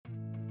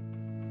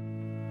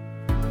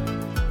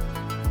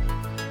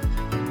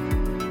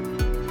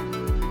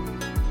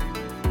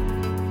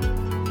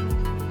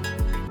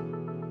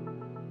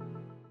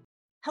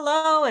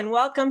Hello, and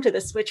welcome to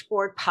the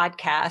Switchboard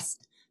podcast.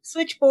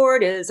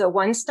 Switchboard is a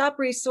one-stop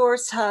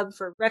resource hub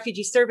for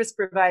refugee service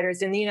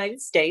providers in the United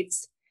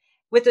States.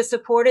 With the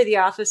support of the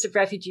Office of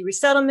Refugee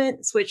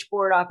Resettlement,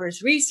 Switchboard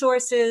offers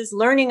resources,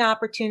 learning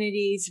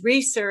opportunities,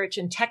 research,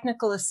 and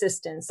technical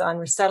assistance on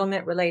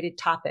resettlement-related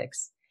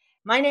topics.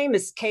 My name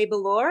is Kay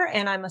Bellor,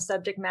 and I'm a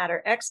subject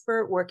matter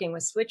expert working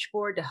with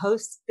Switchboard to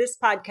host this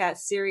podcast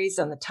series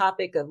on the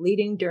topic of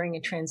leading during a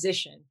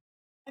transition.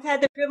 I've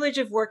had the privilege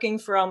of working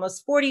for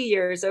almost 40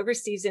 years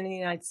overseas in the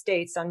United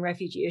States on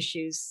refugee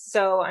issues,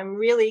 so I'm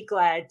really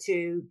glad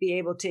to be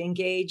able to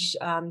engage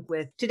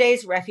with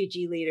today's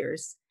refugee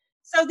leaders.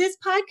 So this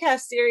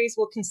podcast series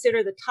will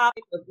consider the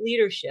topic of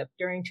leadership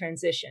during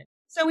transition.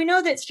 So we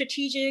know that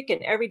strategic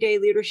and everyday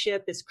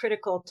leadership is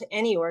critical to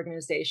any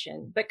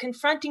organization, but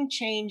confronting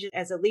change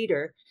as a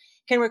leader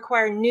can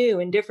require new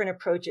and different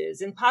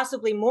approaches and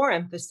possibly more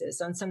emphasis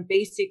on some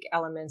basic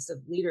elements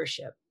of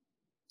leadership.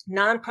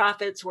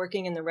 Nonprofits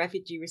working in the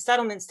refugee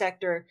resettlement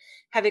sector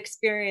have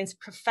experienced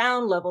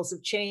profound levels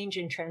of change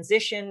and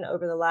transition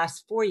over the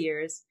last 4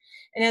 years.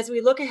 And as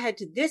we look ahead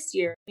to this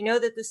year, we know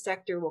that the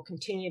sector will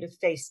continue to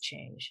face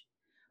change.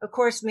 Of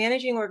course,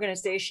 managing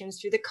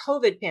organizations through the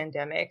COVID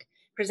pandemic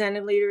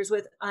presented leaders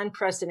with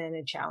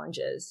unprecedented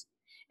challenges.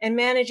 And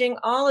managing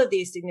all of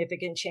these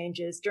significant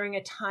changes during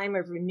a time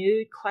of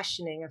renewed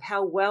questioning of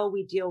how well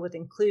we deal with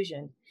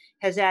inclusion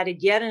has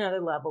added yet another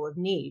level of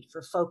need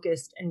for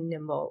focused and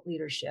nimble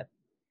leadership.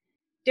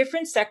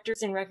 Different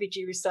sectors in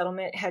refugee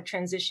resettlement had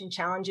transition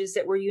challenges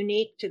that were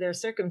unique to their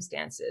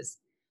circumstances.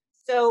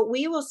 So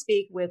we will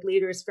speak with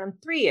leaders from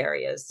 3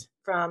 areas,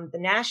 from the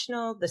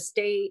national, the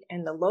state,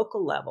 and the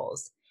local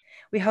levels.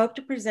 We hope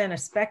to present a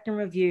spectrum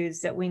of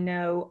views that we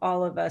know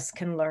all of us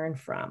can learn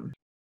from.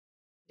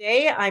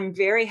 Today, I'm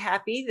very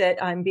happy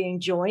that I'm being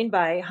joined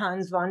by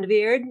Hans Van de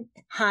Weerd.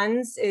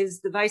 Hans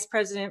is the Vice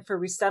President for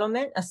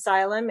Resettlement,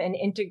 Asylum, and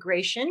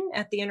Integration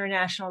at the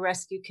International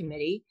Rescue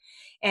Committee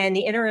and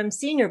the Interim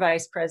Senior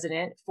Vice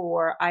President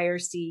for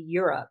IRC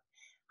Europe.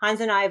 Hans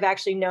and I have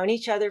actually known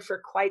each other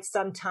for quite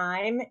some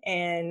time,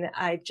 and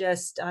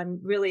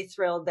I'm really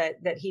thrilled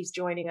that he's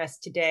joining us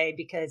today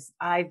because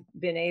I've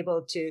been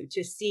able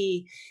to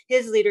see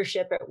his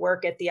leadership at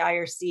work at the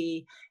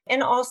IRC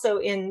and also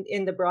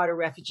in the broader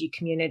refugee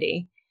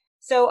community.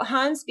 So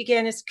Hans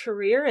began his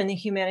career in the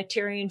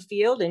humanitarian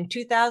field in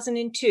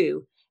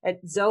 2002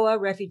 at ZOA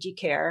Refugee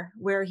Care,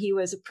 where he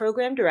was a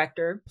program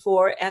director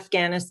for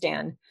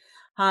Afghanistan.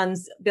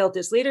 Hans built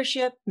his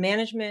leadership,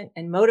 management,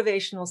 and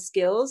motivational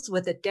skills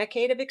with a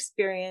decade of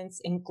experience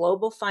in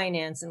global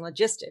finance and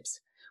logistics,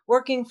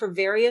 working for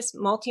various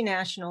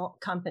multinational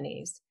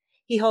companies.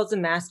 He holds a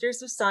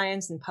Master's of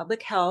Science in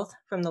Public Health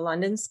from the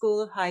London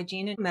School of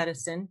Hygiene and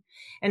Medicine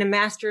and a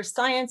Master of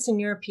Science in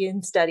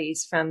European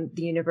Studies from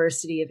the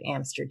University of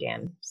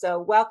Amsterdam. So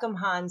welcome,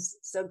 Hans.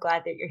 So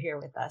glad that you're here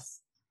with us.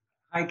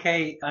 Hi,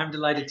 Kay. I'm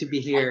delighted to be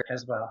here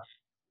as well.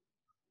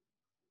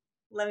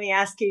 Let me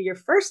ask you your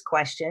first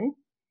question.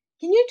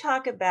 Can you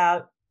talk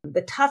about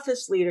the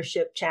toughest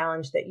leadership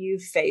challenge that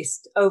you've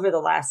faced over the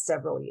last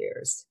several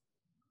years?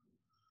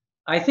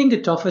 I think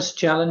the toughest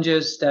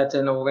challenges that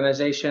an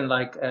organization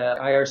like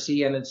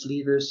IRC and its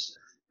leaders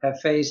have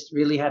faced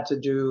really had to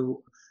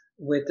do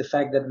with the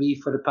fact that we,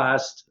 for the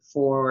past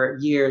 4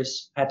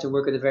 years, had to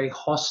work with a very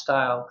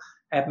hostile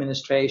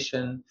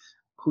administration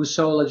whose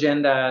sole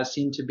agenda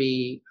seemed to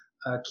be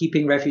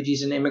keeping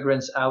refugees and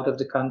immigrants out of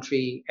the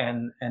country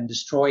and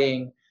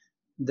destroying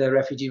the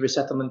refugee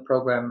resettlement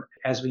program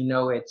as we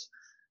know it.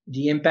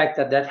 The impact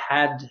that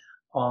had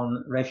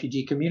on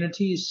refugee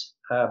communities,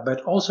 but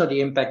also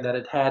the impact that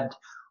it had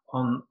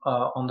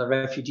on the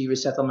refugee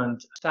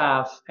resettlement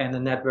staff and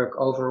the network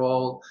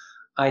overall,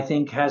 I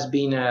think has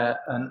been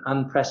an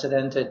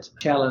unprecedented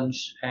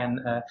challenge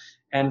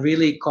and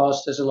really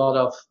caused us a lot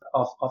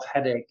of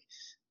headache.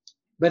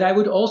 But I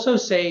would also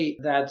say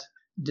that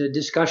the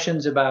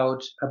discussions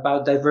about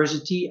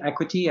diversity,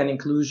 equity, and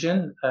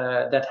inclusion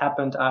that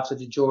happened after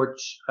the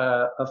George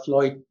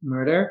Floyd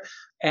murder,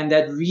 and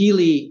that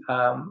really,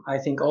 I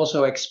think,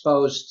 also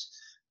exposed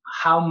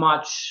how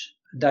much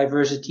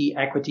diversity,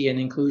 equity, and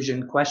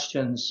inclusion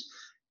questions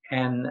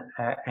and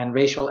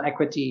racial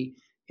equity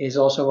is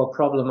also a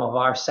problem of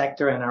our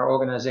sector and our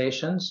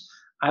organizations.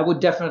 I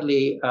would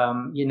definitely,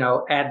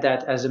 add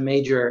that as a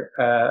major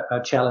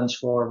challenge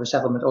for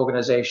resettlement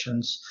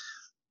organizations.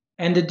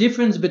 And the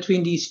difference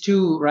between these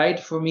two, right,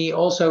 for me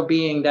also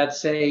being that,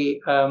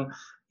 say,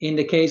 in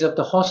the case of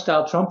the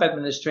hostile Trump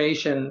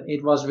administration,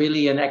 it was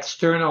really an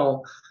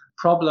external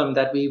problem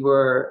that we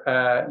were,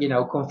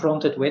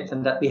 confronted with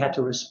and that we had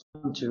to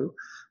respond to.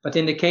 But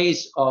in the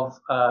case of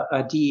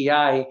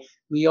DEI,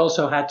 we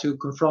also had to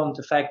confront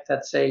the fact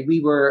that, say,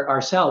 we were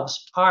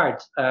ourselves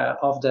part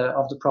of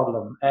the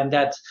problem, and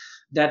that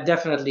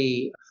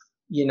definitely,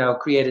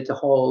 created a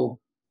whole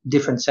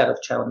different set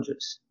of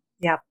challenges.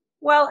 Yeah.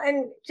 Well,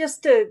 and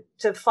just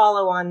to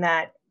follow on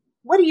that,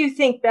 what do you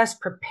think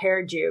best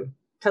prepared you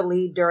to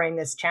lead during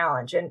this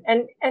challenge,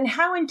 and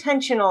how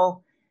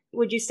intentional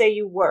would you say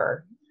you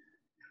were?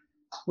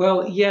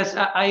 Well, yes,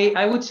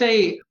 I would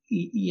say,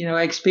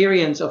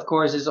 experience, of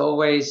course, is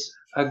always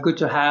good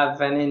to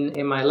have. And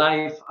in my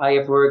life, I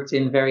have worked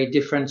in very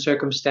different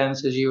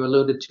circumstances. You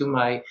alluded to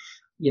my,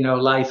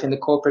 life in the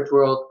corporate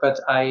world, but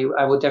I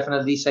would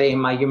definitely say in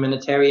my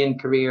humanitarian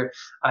career,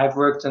 I've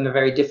worked under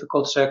very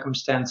difficult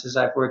circumstances.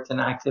 I've worked in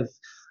active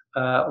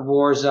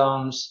war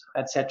zones,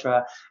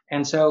 etc.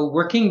 And so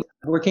working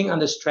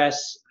under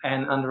stress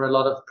and under a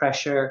lot of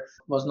pressure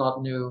was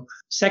not new.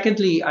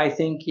 Secondly, I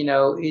think,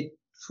 it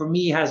for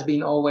me has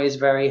been always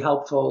very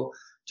helpful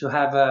to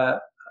have a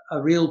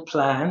real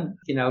plan,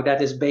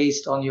 that is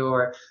based on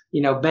your,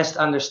 best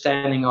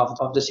understanding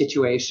of the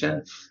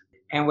situation,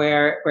 and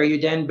where you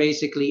then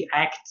basically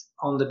act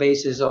on the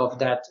basis of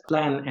that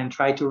plan and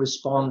try to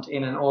respond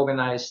in an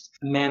organized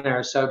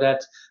manner so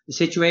that the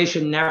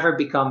situation never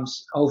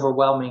becomes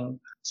overwhelming.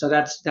 So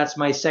that's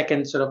my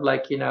second sort of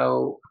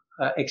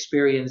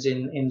experience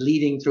in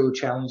leading through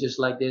challenges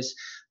like this.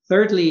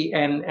 Thirdly,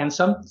 and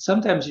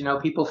sometimes,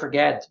 people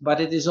forget,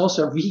 but it is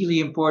also really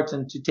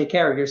important to take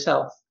care of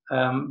yourself.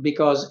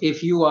 Because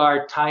if you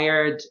are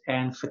tired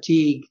and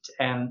fatigued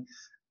and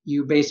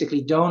you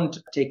basically don't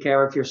take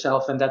care of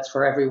yourself, and that's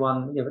for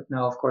everyone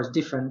now, of course,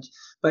 different,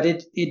 but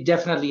it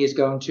definitely is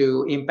going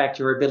to impact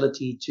your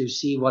ability to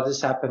see what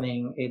is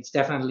happening. It's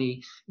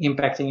definitely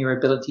impacting your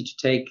ability to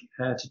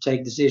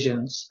take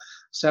decisions.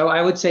 So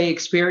I would say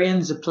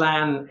experience, a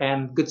plan,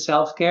 and good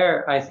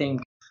self-care, I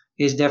think,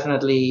 is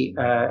definitely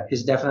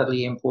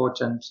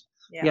important.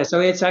 Yeah. So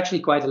it's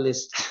actually quite a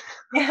list.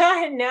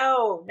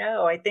 No,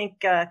 I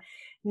think,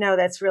 no,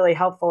 that's really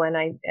helpful. And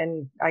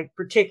I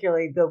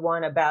particularly the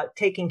one about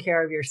taking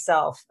care of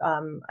yourself,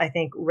 I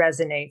think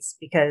resonates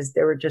because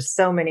there were just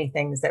so many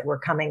things that were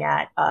coming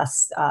at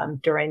us,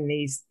 during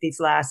these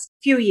last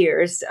few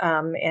years.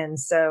 And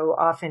so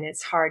often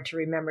it's hard to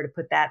remember to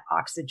put that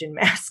oxygen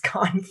mask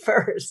on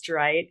first,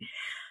 right?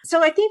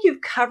 So I think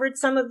you've covered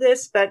some of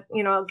this, but,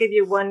 I'll give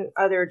you one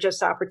other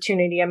just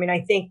opportunity. I mean,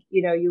 I think,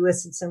 you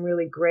listed some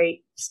really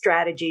great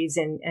strategies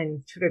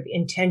and sort of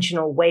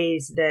intentional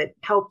ways that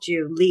helped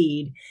you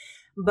lead.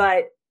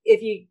 But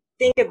if you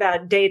think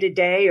about day to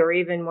day or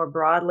even more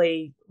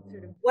broadly,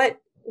 sort of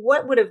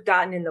what would have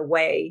gotten in the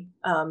way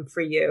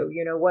for you?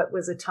 What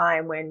was a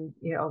time when,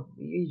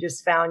 you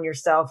just found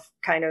yourself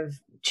kind of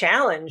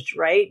challenged,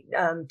 right?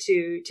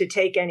 To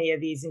take any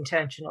of these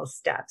intentional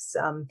steps.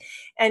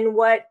 And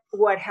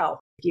what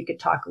helped? If you could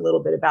talk a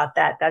little bit about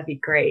that, that'd be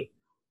great.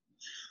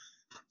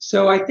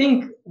 So I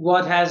think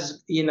what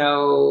has, in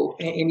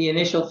the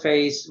initial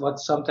phase, what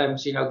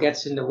sometimes,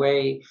 gets in the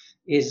way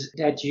is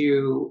that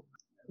you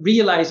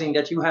realizing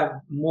that you have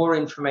more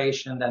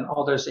information than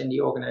others in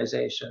the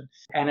organization.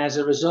 And as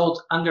a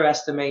result,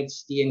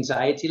 underestimates the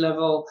anxiety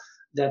level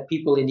that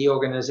people in the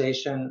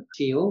organization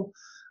feel.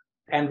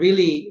 And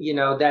really,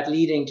 that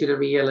leading to the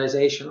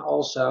realization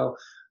also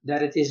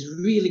that it is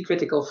really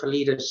critical for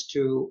leaders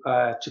to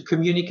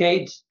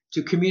communicate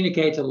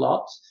a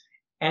lot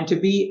and to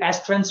be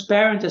as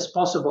transparent as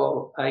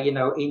possible,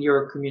 in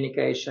your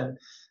communication.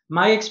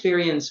 My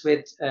experience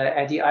with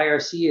at the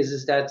IRC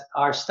is that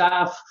our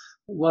staff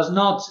was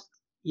not,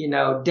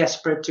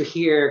 desperate to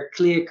hear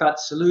clear-cut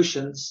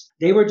solutions.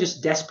 They were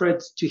just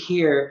desperate to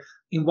hear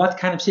in what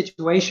kind of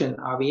situation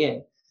are we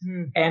in.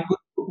 And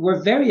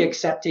we're very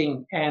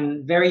accepting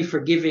and very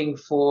forgiving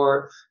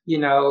for,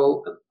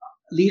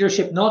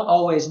 leadership not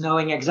always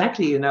knowing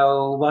exactly,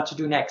 what to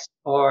do next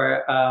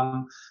or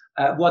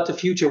what the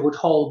future would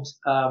hold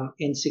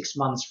in 6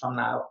 months from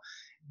now.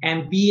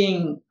 And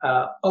being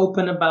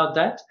open about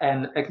that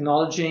and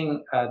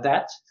acknowledging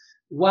that,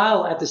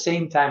 while at the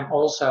same time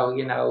also,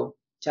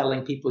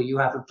 telling people you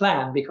have a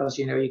plan, because,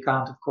 you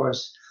can't, of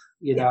course,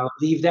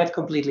 leave that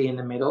completely in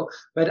the middle.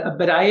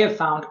 But I have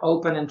found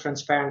open and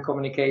transparent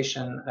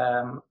communication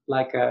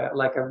like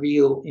a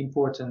real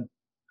important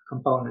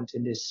component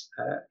in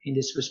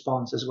this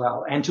response as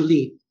well, and to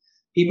lead.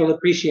 People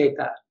appreciate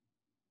that.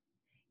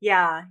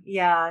 Yeah.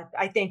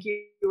 I think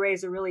you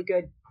raise a really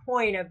good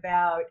point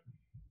about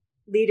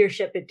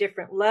leadership at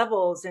different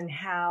levels and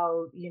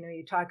how,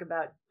 you talk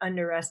about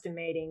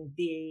underestimating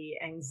the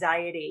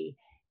anxiety.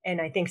 And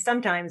I think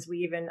sometimes we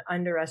even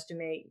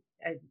underestimate,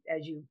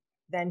 as you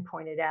then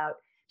pointed out,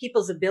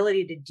 people's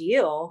ability to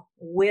deal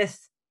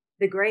with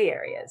the gray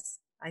areas.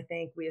 I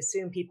think we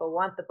assume people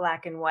want the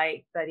black and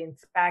white, but in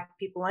fact,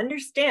 people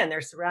understand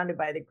they're surrounded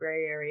by the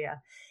gray area.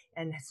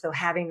 And so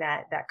having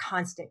that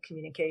constant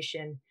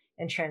communication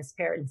and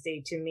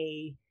transparency to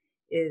me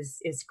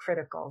is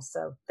critical.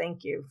 So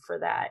thank you for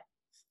that.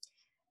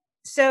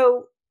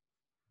 So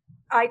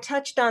I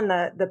touched on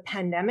the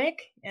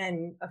pandemic,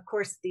 and of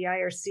course, the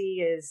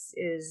IRC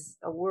is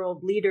a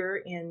world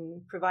leader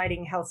in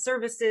providing health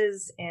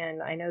services,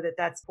 and I know that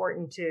that's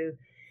important to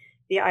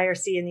the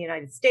IRC in the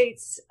United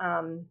States.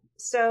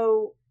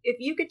 So, if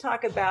you could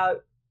talk about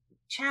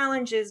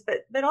challenges,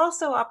 but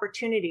also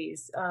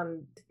opportunities,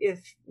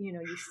 if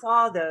you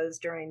saw those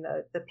during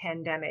the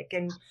pandemic,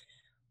 and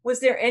was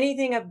there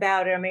anything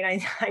about it? I mean,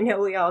 I know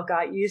we all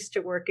got used to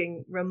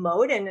working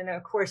remote, and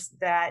of course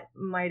that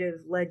might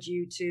have led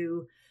you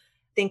to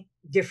think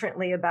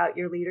differently about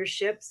your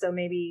leadership. So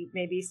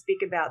maybe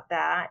speak about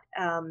that.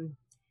 And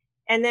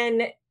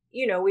then,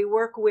 we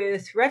work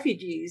with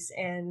refugees.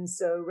 And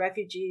so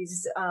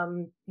refugees,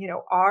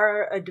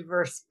 are a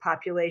diverse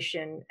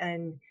population,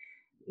 and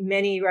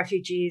many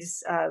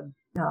refugees,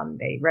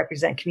 they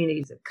represent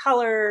communities of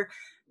color.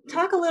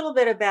 Talk a little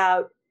bit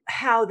about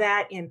how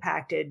that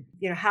impacted,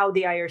 how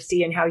the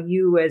IRC and how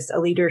you as a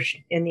leader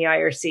in the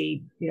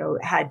IRC,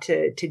 had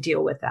to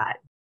deal with that.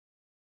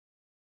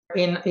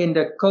 In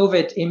the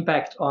COVID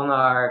impact on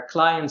our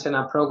clients and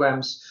our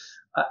programs,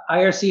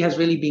 IRC has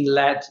really been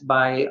led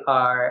by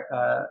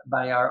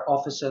our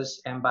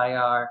officers and by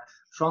our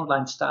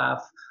frontline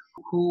staff,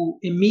 who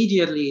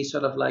immediately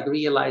sort of like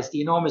realized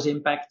the enormous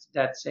impact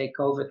that, say,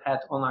 COVID had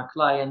on our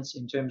clients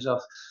in terms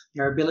of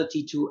their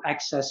ability to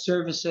access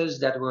services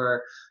that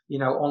were,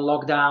 on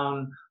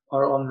lockdown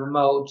or on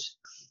remote,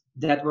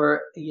 that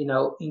were,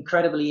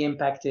 incredibly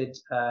impacted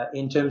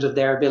in terms of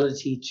their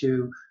ability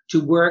to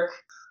work.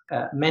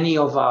 Many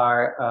of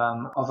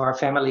our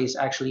families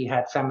actually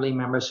had family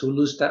members who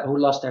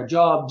lost their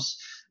jobs,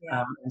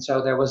 and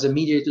so there was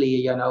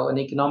immediately, an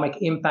economic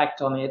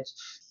impact on it.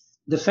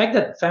 The fact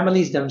that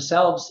families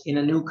themselves in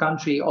a new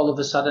country all of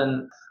a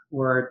sudden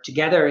were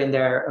together in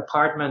their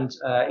apartment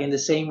in the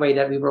same way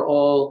that we were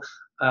all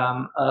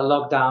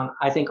locked down,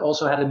 I think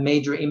also had a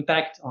major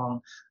impact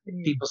on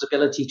people's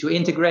ability to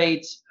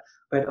integrate,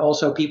 but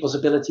also people's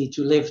ability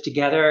to live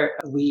together.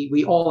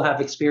 We all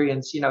have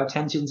experienced,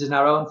 tensions in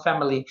our own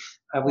family.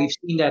 We've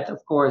seen that, of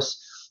course,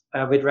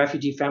 with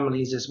refugee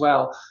families as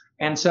well.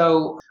 And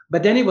so,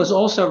 but then it was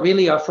also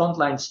really our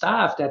frontline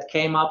staff that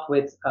came up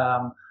with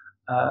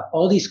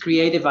all these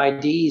creative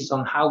ideas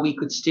on how we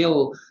could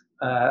still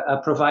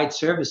provide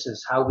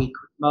services, how we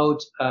could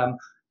promote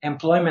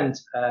employment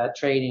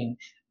training,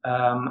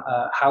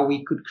 how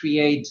we could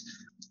create,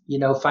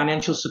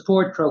 financial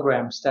support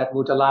programs that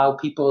would allow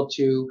people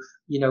to,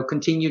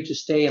 continue to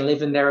stay and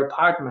live in their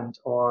apartment,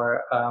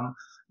 or,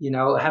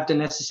 have the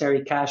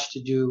necessary cash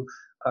to do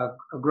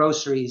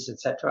groceries,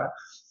 etc.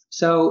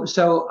 So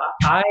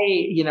I,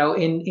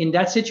 in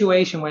that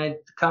situation, when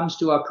it comes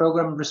to our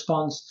program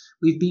response,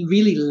 we've been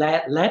really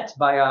led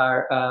by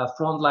our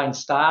frontline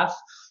staff.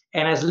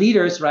 And as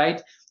leaders, right,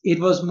 it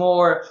was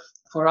more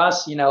for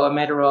us, a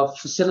matter of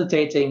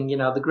facilitating,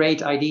 the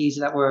great ideas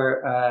that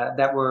were,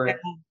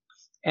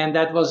 and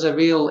that was a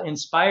real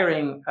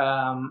inspiring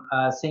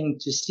thing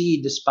to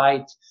see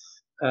despite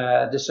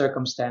the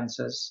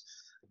circumstances.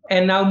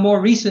 And now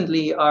more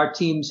recently, our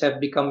teams have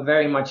become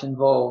very much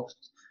involved,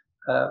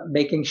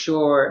 making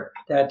sure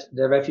that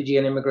the refugee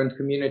and immigrant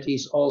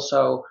communities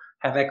also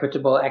have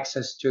equitable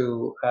access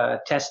to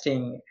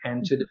testing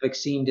and to the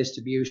vaccine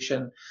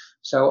distribution.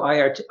 So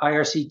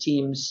IRC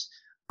teams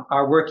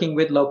are working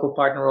with local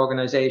partner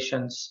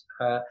organizations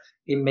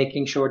in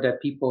making sure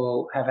that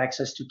people have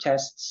access to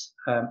tests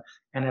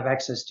and have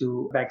access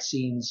to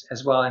vaccines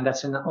as well. And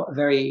that's a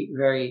very,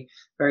 very,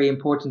 very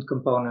important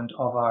component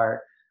of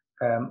our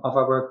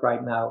work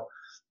right now.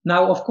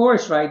 Now, of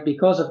course, right,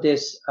 because of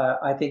this,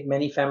 I think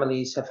many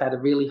families have had a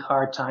really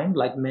hard time,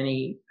 like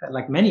many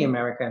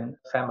American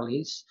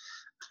families.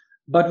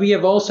 But we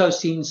have also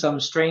seen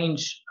some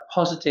strange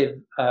positive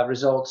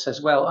results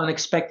as well.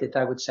 Unexpected,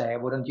 I would say. I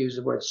wouldn't use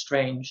the word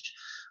strange.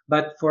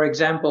 But for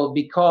example,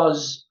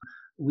 because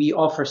we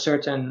offer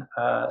certain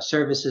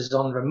services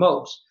on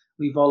remote,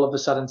 we've all of a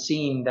sudden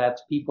seen that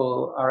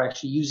people are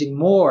actually using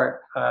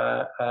more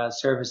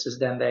services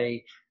than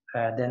they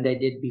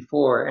did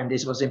before. And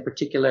this was in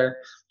particular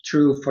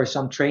true for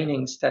some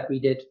trainings that we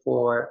did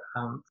for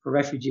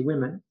refugee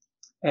women.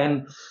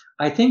 And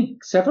I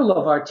think several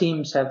of our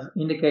teams have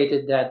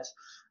indicated that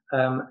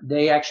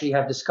they actually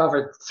have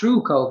discovered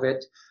through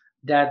COVID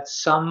that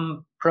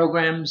some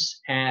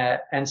programs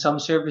and some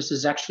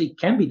services actually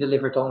can be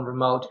delivered on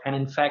remote. And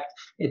in fact,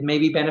 it may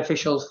be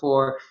beneficial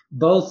for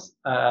both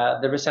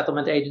the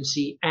resettlement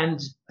agency and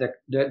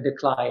the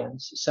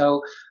clients.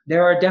 So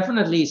there are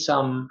definitely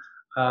some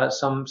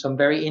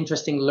very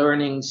interesting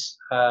learnings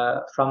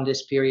from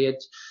this period.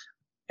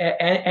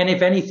 And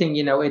if anything,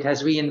 it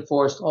has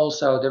reinforced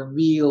also the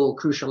real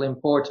crucial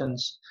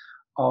importance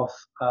of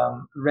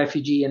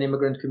refugee and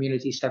immigrant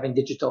communities having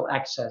digital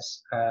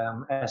access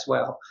as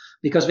well.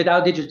 Because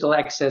without digital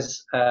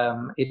access,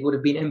 it would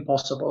have been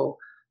impossible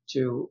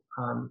to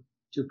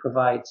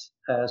provide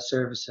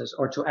services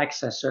or to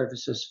access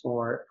services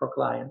for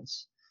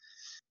clients.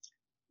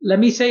 Let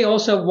me say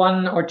also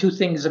one or two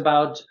things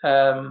about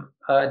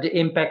the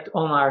impact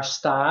on our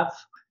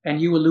staff.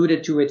 And you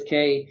alluded to it,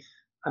 Kay.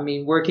 I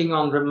mean, working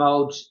on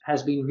remote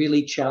has been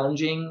really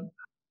challenging,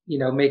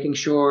 making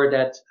sure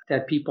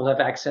that people have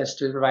access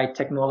to the right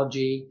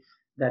technology,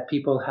 that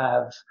people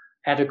have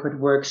adequate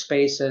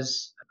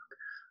workspaces,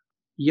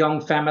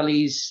 young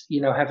families,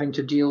 having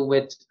to deal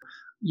with,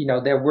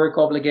 their work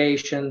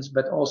obligations,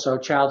 but also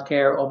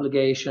childcare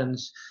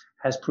obligations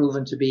has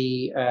proven to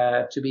be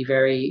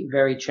very,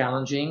 very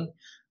challenging.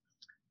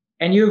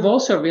 And you've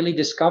also really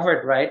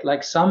discovered, right,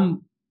 like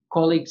some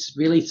colleagues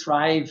really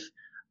thrive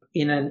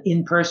in an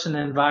in-person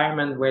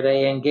environment where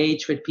they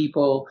engage with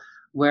people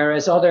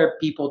whereas other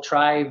people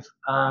thrive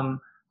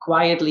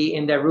quietly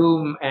in their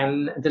room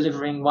and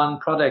delivering one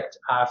product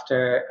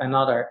after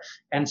another.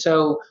 And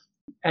so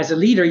as a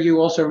leader, you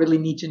also really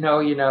need to know,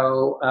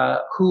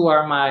 who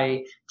are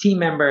my team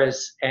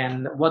members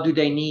and what do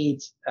they need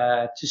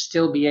to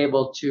still be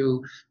able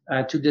to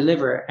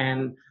deliver.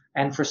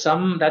 And for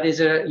some, that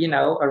is a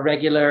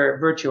regular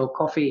virtual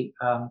coffee.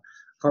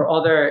 For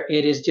other,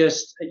 it is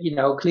just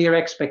clear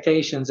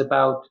expectations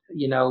about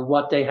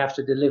what they have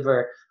to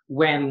deliver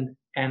when,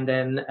 and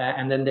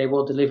then they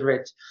will deliver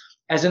it.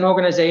 As an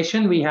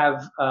organization, we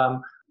have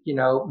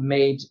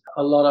made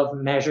a lot of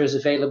measures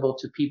available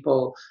to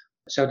people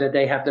so that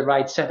they have the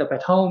right setup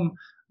at home.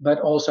 But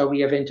also we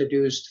have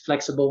introduced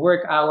flexible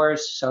work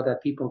hours so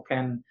that people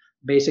can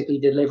basically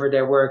deliver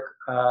their work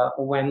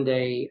when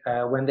they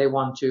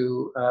want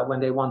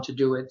to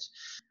do it.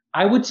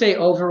 I would say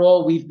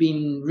overall we've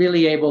been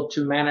really able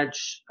to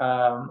manage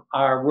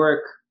our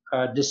work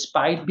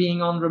despite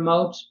being on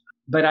remote.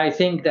 But I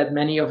think that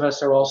many of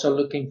us are also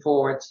looking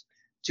forward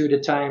to the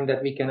time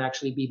that we can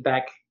actually be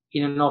back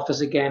in an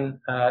office again,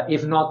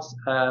 if not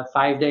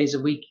 5 days a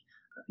week,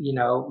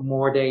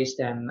 more days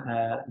than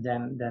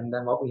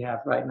what we have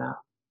right now.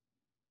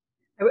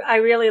 I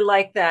really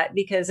like that,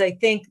 because I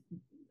think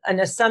an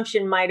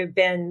assumption might have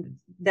been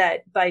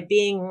that by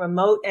being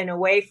remote and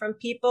away from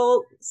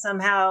people,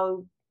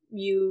 somehow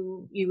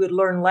you would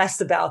learn less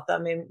about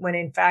them. And when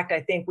in fact,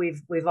 I think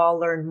we've all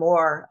learned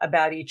more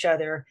about each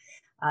other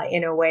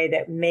in a way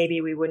that maybe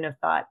we wouldn't have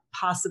thought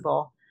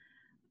possible.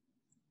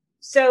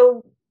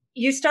 So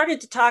you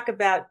started to talk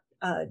about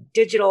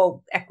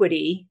digital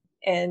equity.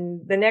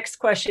 And the next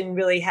question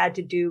really had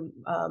to do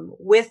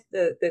with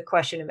the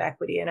question of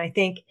equity. And I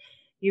think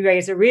you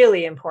raise a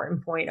really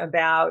important point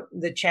about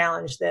the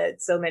challenge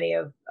that so many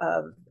of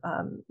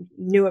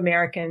new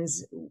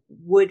Americans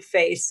would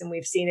face. And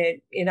we've seen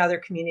it in other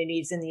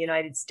communities in the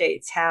United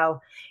States, how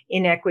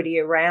inequity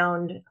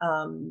around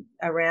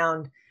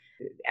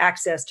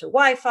access to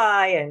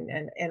Wi-Fi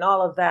and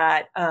all of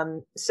that.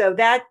 So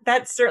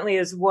that certainly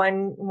is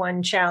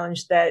one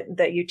challenge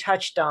that you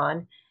touched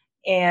on.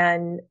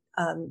 And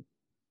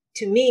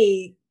to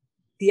me,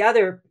 the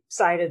other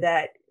side of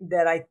that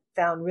I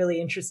found really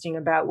interesting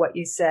about what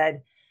you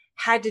said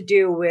had to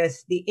do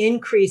with the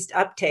increased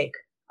uptake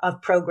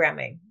of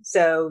programming.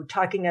 So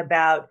talking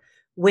about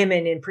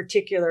women in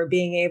particular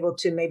being able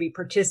to maybe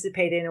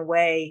participate in a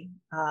way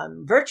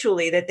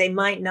virtually that they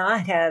might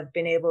not have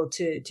been able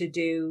to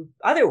do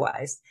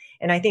otherwise.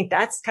 And I think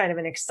that's kind of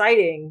an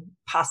exciting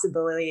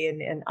possibility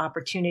and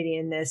opportunity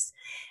in this.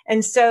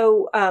 And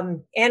so,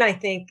 and I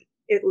think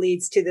it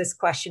leads to this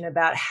question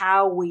about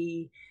how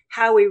we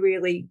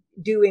really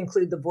do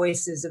include the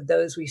voices of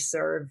those we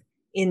serve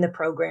in the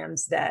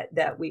programs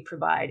that we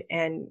provide.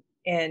 And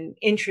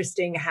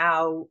interesting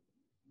how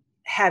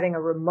having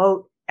a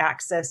remote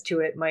access to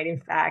it might in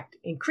fact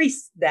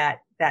increase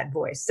that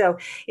voice. So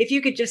if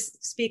you could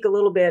just speak a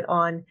little bit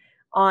on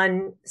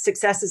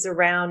successes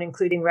around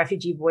including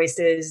refugee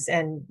voices,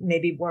 and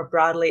maybe more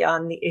broadly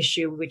on the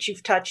issue, which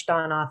you've touched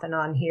on off and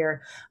on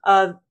here,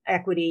 of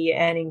equity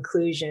and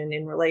inclusion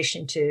in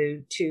relation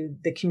to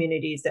the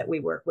communities that we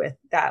work with,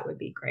 that would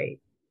be great.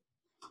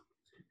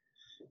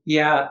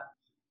 Yeah,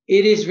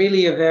 it is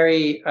really a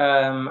very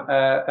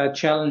a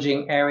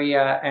challenging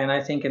area, and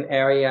I think an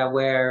area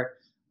where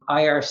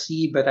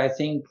IRC, but I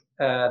think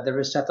the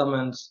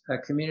resettlement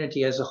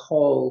community as a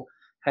whole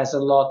has a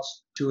lot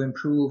to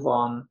improve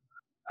on.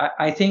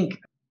 I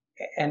think,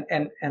 and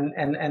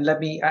let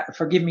me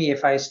forgive me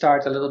if I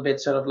start a little bit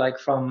sort of like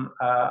from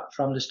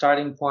the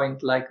starting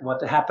point, like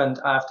what happened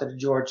after the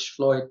George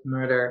Floyd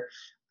murder,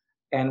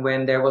 and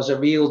when there was a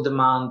real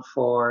demand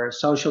for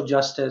social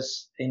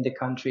justice in the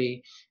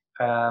country,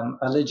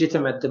 a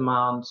legitimate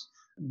demand,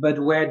 but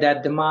where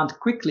that demand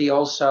quickly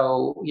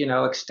also,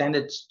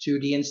 extended to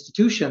the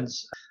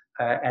institutions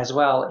as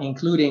well,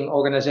 including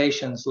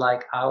organizations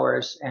like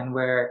ours, and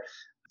where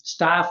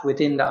staff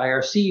within the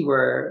IRC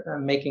were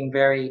making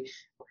very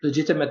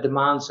legitimate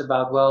demands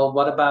about, well,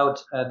 what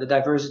about the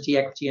diversity,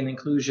 equity, and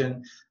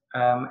inclusion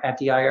at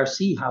the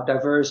IRC? How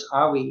diverse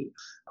are we?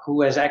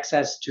 Who has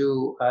access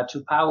to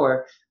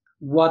power?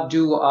 What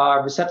do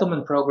our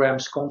resettlement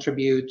programs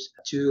contribute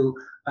to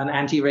an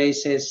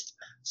anti-racist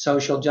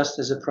social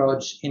justice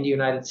approach in the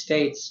United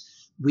States?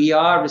 We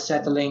are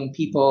resettling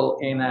people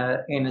in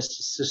a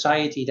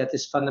society that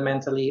is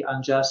fundamentally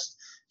unjust.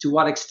 To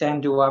what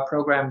extent do our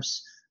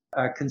programs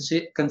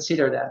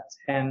consider that?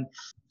 And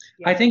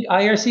yeah. I think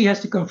IRC has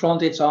to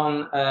confront its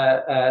own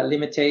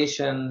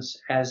limitations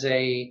as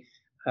and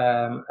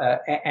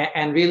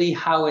really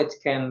how it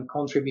can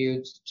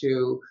contribute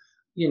to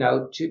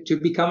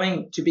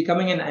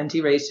becoming an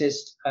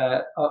anti-racist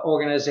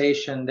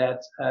organization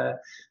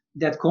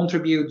that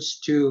contributes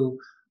to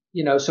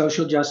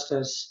social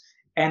justice,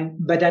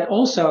 but that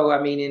also,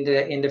 I mean,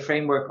 in the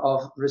framework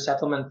of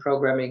resettlement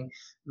programming,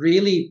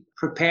 really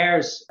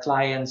prepares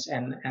clients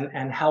and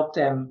help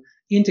them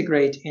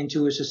integrate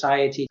into a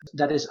society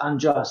that is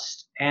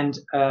unjust. And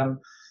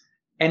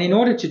And in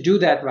order to do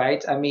that,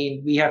 right, I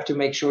mean, we have to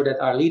make sure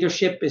that our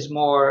leadership is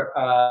more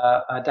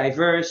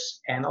diverse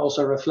and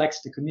also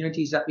reflects the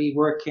communities that we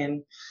work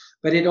in.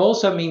 But it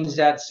also means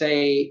that,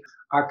 say,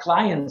 our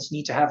clients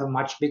need to have a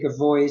much bigger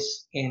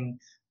voice in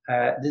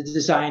the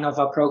design of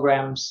our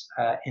programs,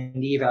 in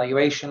the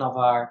evaluation of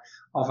our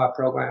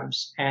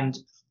programs.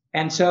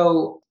 And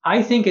so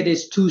I think it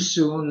is too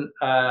soon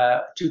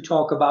to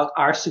talk about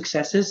our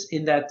successes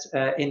in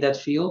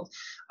that field.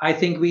 I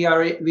think we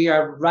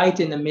are right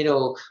in the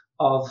middle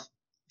of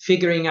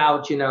figuring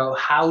out,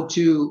 how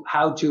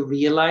to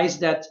realize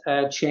that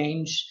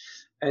change.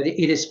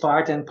 It is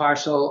part and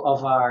parcel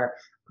of our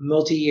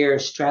multi-year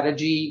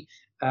strategy,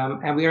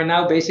 and we are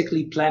now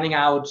basically planning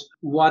out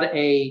what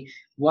a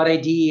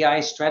DEI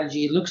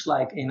strategy looks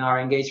like in our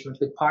engagement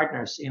with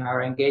partners, in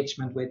our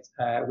engagement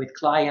with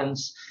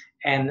clients,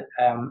 and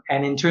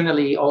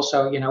internally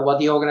also, what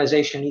the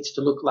organization needs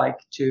to look like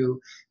to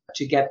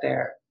get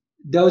there.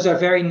 Those are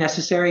very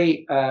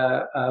necessary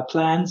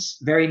plans,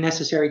 very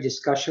necessary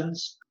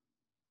discussions,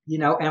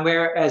 and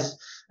whereas,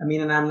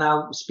 and I'm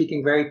now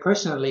speaking very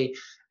personally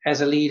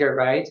as a leader,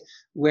 right,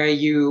 where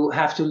you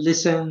have to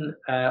listen,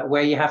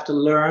 where you have to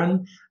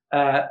learn,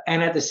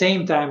 and at the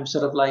same time,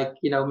 sort of like,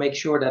 make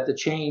sure that the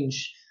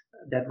change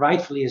that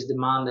rightfully is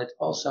demanded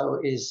also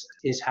is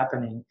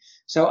happening.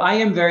 So I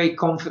am very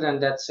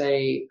confident that,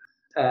 say,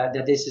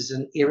 that this is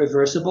an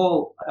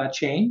irreversible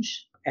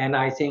change. And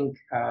I think,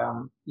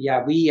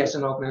 we as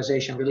an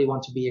organization really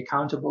want to be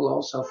accountable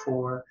also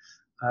for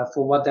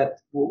what that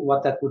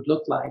would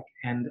look like.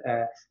 And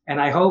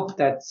I hope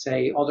that,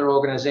 say,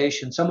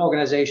 some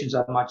organizations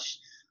are much,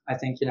 I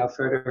think,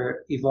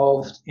 further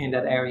evolved in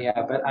that area.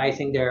 But I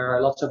think there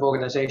are lots of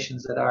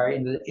organizations that are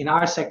in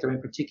our sector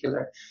in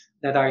particular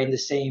that are in the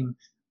same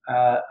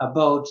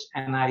boat.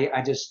 And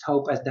I just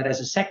hope that as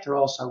a sector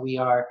also we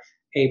are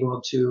able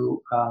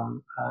to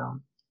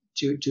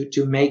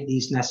make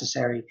these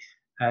necessary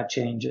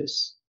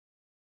changes.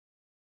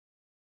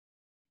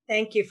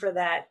 Thank you for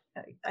that.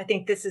 I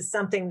think this is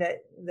something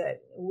that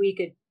we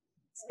could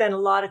spend a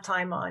lot of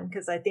time on,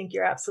 because I think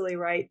you're absolutely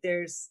right.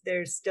 There's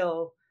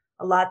still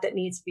a lot that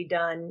needs to be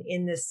done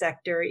in this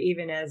sector,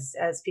 even as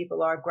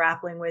people are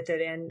grappling with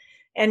it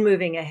and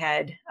moving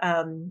ahead.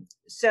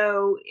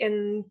 So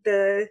in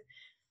the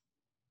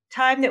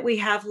time that we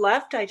have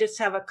left, I just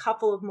have a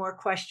couple of more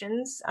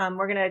questions.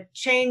 We're going to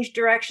change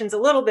directions a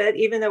little bit,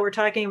 even though we're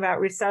talking about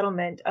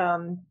resettlement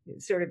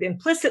sort of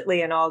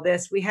implicitly in all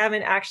this. We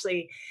haven't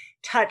actually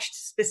touched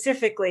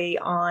specifically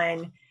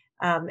on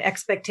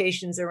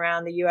expectations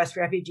around the U.S.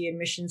 refugee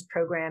admissions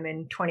program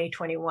in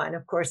 2021.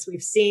 Of course,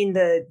 we've seen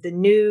the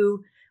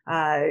new,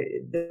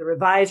 the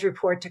revised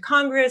report to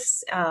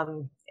Congress,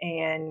 and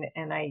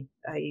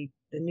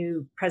the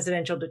new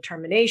presidential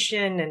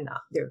determination, and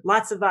there are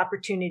lots of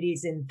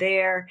opportunities in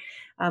there.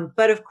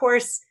 But of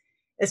course,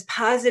 as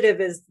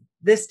positive as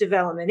this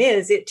development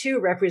is, it too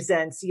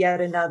represents yet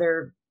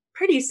another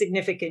pretty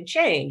significant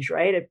change,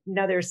 right?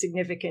 Another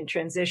significant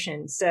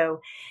transition. So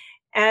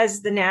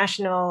as the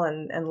national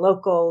and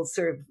local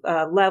sort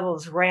of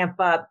levels ramp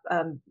up,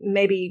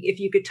 maybe if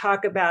you could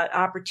talk about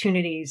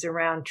opportunities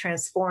around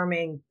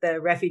transforming the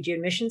refugee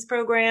admissions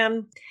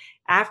program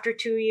after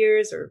 2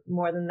 years or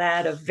more than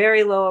that of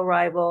very low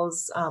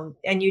arrivals.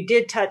 And you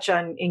did touch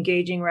on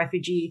engaging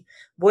refugee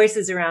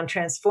voices around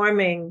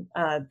transforming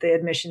the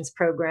admissions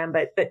program,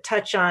 but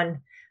touch on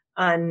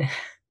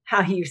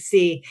how you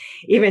see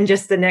even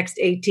just the next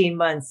 18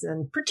 months,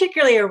 and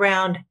particularly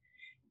around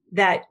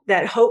that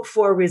hope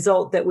for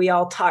result that we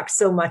all talk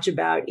so much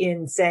about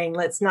in saying,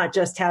 let's not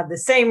just have the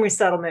same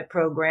resettlement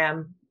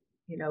program.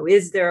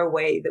 Is there a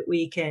way that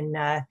we can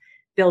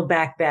build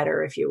back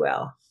better, if you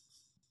will?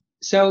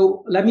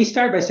 So let me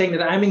start by saying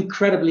that I'm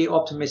incredibly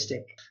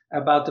optimistic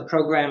about the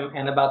program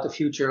and about the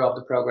future of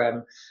the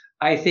program.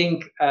 I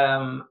think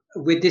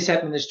with this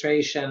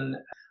administration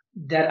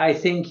that I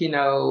think,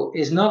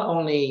 is not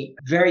only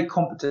very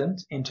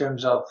competent in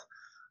terms of,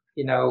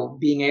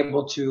 being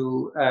able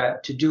to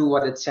do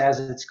what it says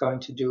it's going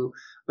to do,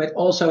 but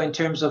also in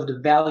terms of the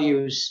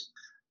values,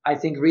 I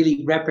think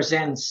really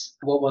represents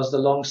what was the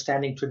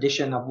long-standing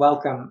tradition of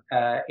welcome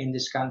in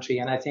this country.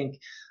 And I think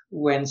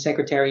when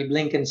Secretary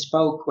Blinken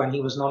spoke, when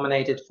he was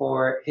nominated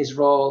for his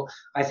role,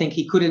 I think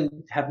he couldn't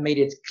have made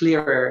it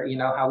clearer,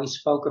 how he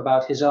spoke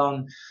about his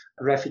own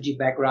refugee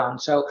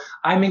background. So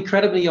I'm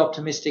incredibly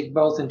optimistic,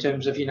 both in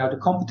terms of, the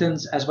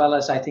competence as well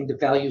as I think the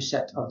value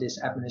set of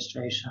this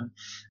administration.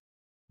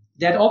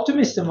 That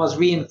optimism was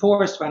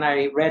reinforced when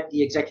I read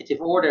the executive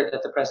order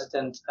that the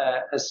president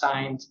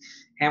signed,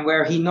 and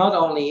where he not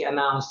only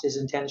announced his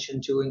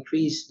intention to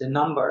increase the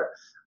number,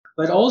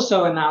 but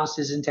also announced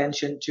his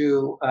intention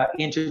to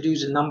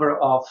introduce a number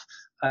of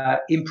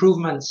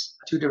improvements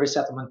to the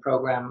resettlement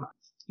program,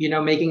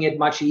 making it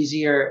much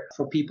easier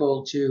for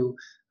people to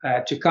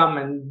come,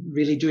 and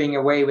really doing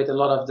away with a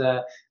lot of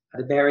the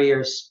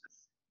barriers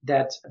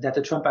that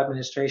the Trump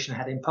administration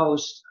had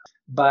imposed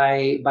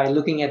by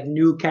looking at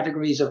new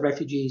categories of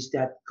refugees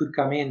that could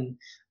come in,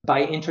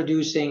 by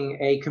introducing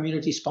a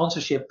community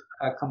sponsorship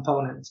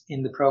component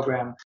in the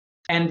program,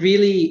 and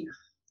really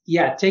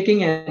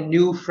taking a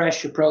new,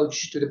 fresh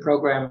approach to the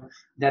program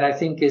that I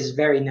think is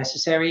very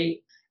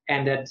necessary,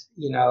 and that,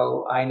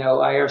 I know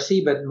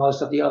IRC, but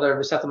most of the other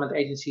resettlement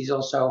agencies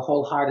also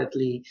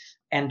wholeheartedly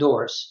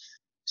endorse.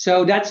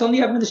 So that's on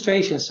the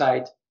administration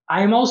side.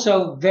 I am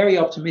also very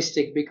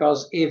optimistic,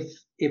 because if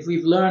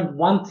we've learned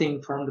one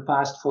thing from the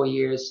past 4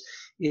 years,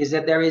 is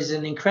that there is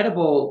an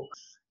incredible,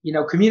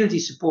 community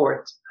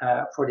support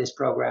for this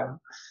program.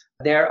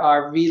 There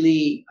are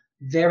really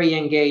very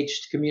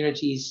engaged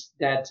communities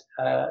that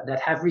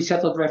have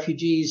resettled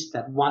refugees,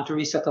 that want to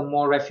resettle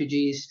more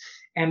refugees,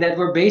 and that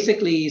were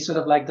basically sort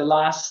of like the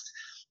last,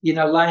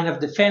 line of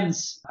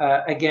defense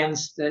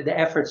against the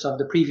efforts of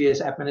the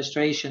previous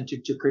administration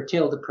to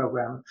curtail the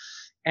program.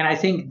 And I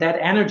think that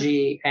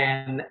energy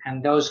and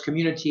those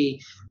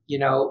community,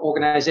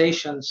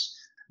 organizations,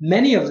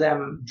 many of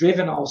them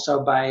driven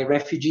also by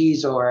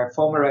refugees or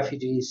former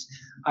refugees,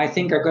 I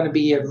think are going to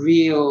be a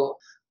real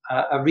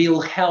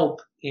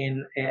help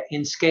in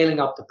scaling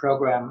up the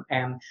program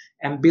and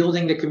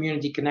building the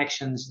community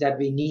connections that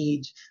we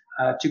need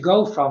to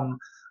go from,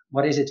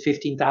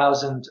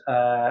 15,000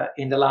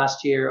 in the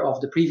last year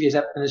of the previous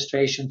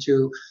administration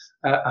to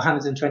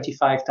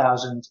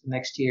 125,000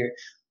 next year.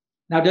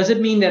 Now, does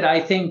it mean that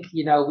I think,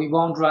 we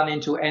won't run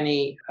into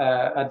any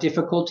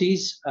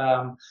difficulties?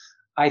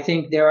 I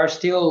think there are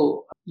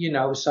still,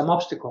 some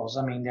obstacles.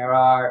 I mean, there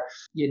are,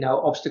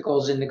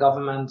 obstacles in the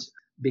government,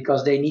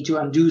 because they need to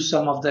undo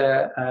some of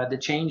the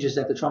changes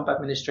that the Trump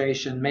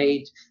administration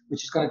made,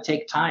 which is going to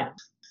take time.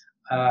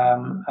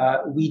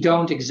 We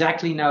don't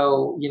exactly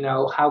know,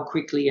 how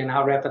quickly and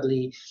how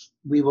rapidly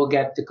we will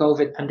get the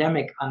COVID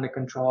pandemic under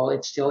control.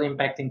 It's still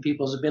impacting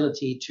people's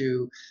ability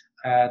to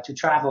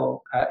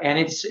travel, and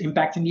it's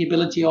impacting the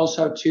ability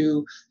also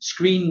to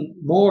screen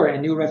more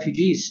and new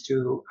refugees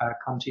to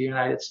come to the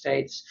United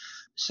States.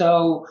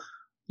 So,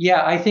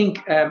 yeah, I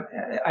think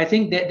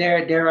that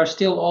there are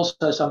still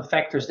also some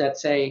factors that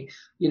say,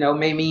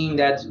 may mean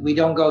that we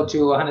don't go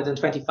to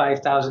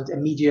 125,000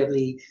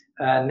 immediately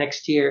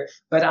next year.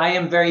 But I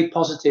am very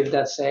positive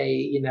that,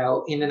 say,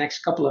 in the next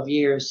couple of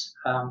years,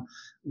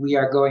 we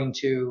are going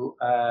to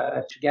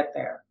get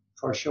there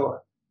for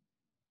sure.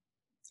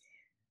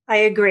 I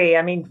agree.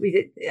 I mean,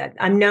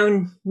 I'm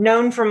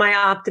known for my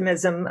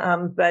optimism,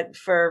 but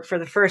for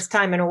the first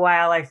time in a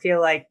while, I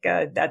feel like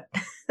that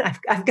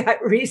I've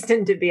got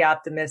reason to be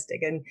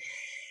optimistic. And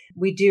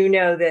we do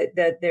know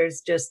that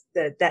there's just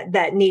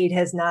that need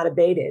has not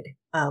abated,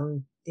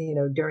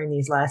 during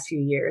these last few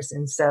years.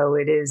 And so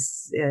it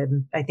is,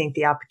 I think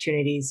the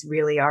opportunities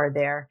really are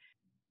there.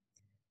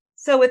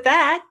 So with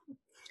that,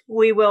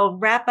 we will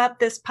wrap up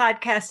this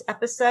podcast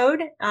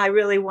episode. I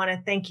really want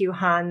to thank you,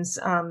 Hans,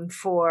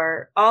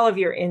 for all of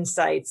your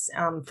insights,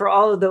 for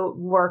all of the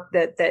work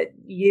that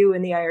you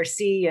and the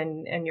IRC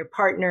and your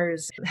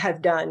partners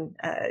have done,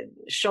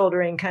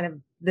 shouldering kind of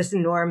this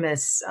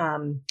enormous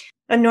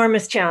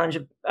challenge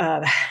of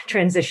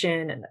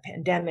transition and the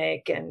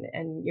pandemic.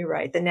 And you're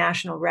right, the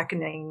national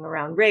reckoning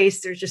around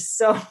race. There's just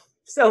so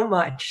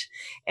much.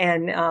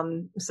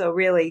 And so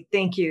really,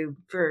 thank you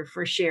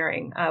for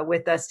sharing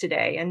with us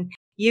today. And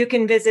you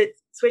can visit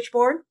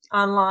Switchboard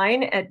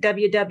online at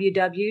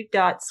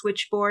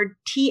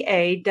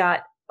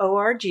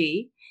www.switchboardta.org,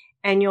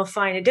 and you'll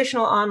find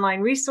additional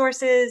online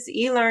resources,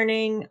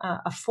 e-learning,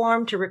 a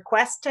form to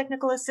request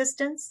technical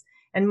assistance,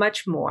 and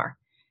much more.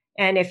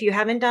 And if you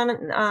haven't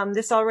done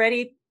this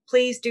already,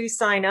 please do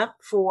sign up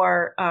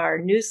for our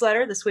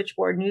newsletter, the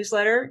Switchboard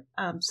newsletter,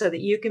 so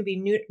that you can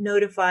be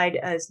notified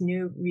as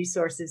new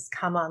resources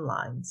come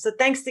online. So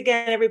thanks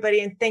again, everybody,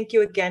 and thank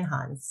you again,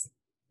 Hans.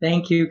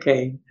 Thank you,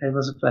 Kay. It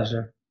was a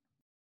pleasure.